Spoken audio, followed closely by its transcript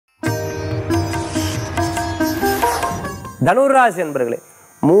தனுராசி என்பர்களே,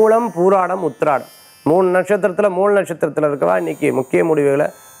 மூலம், பூராடம், உத்திராடம் 3 நட்சத்திரத்தில், மூல நட்சத்திரத்தில் இருக்கவா இன்னைக்கு முக்கிய முடிவுகளை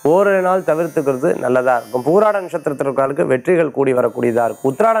ஓரிரு நாள் தவிர்த்துக்கிறது நல்லதாக இருக்கும். பூராட நட்சத்திரத்தில் இருக்கிறவர்களுக்கு வெற்றிகள் கூடி வரக்கூடியதாக இருக்கும்.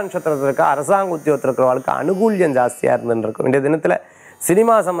 உத்திராட நட்சத்திரத்தில் இருக்க அரசாங்க உத்தியோகத்தில் இருக்கிறவர்களுக்கு அனுகூல்யம் ஜாஸ்தியாக இருந்துருக்கும். இந்த தினத்தில்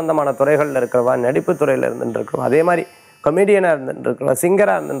சினிமா சம்பந்தமான துறைகளில் இருக்கிறவா, நடிப்பு துறையில் இருந்துருக்கிறோம், அதே மாதிரி கமெடியனாக இருந்துருக்கிறோம்,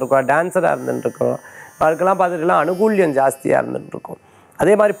 சிங்கராக இருந்துருக்கிறோம், டான்ஸராக இருந்துருக்கிறோம், அதுக்கெல்லாம் பார்த்துட்டுலாம் அனுகூல்யம் ஜாஸ்தியாக இருந்துருக்கும்.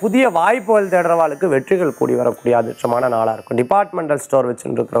 அதே மாதிரி புதிய வாய்ப்புகள் தேடுறவாளுக்கு வெற்றிகள் கூடி வரக்கூடிய அதிர்ஷ்டமான நாளாக இருக்கும். டிபார்ட்மெண்டல் ஸ்டோர்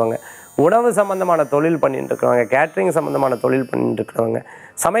வச்சுட்டு இருக்கிறவங்க, உணவு சம்மந்தமான தொழில் பண்ணிட்டு இருக்கிறவங்க, கேட்ரிங் சம்மந்தமான தொழில் பண்ணிட்டு இருக்கிறவங்க,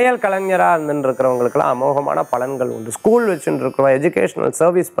 சமையல் கலைஞராக இருந்துட்டு இருக்கிறவங்களுக்கெல்லாம் அமோகமான பலன்கள் உண்டு. ஸ்கூல் வச்சுட்டு இருக்கிறவங்க, எஜுகேஷனல்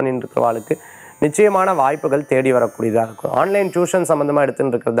சர்வீஸ் பண்ணிட்டு இருக்கிறவாளுக்கு நிச்சயமான வாய்ப்புகள் தேடி வரக்கூடியதாக இருக்கும். ஆன்லைன் டியூஷன் சம்மந்தமாக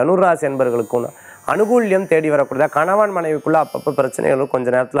எடுத்துகிட்டு இருக்கிற தனுராசி என்பவர்களுக்கும் அனுகூல்யம் தேடி வரக்கூடியதாக. கணவன் மனைவிக்குள்ளே அப்பப்போ பிரச்சனைகளும்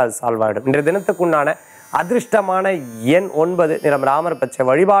கொஞ்சம் நேரத்தில் அது சால்வ் ஆகிடும். இன்றைய தினத்துக்குண்டான அதிர்ஷ்டமான எண் 9, நிறம் ராமர் பச்சை.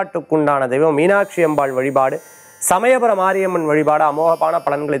 வழிபாட்டுக்குண்டான தெய்வம் மீனாட்சி அம்பாள் வழிபாடு, சமயபுர மாரியம்மன் வழிபாடு அமோகமான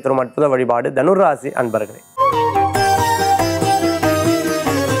பலன்களை தரும் அற்புத வழிபாடு தனுராசி அன்பர்களே.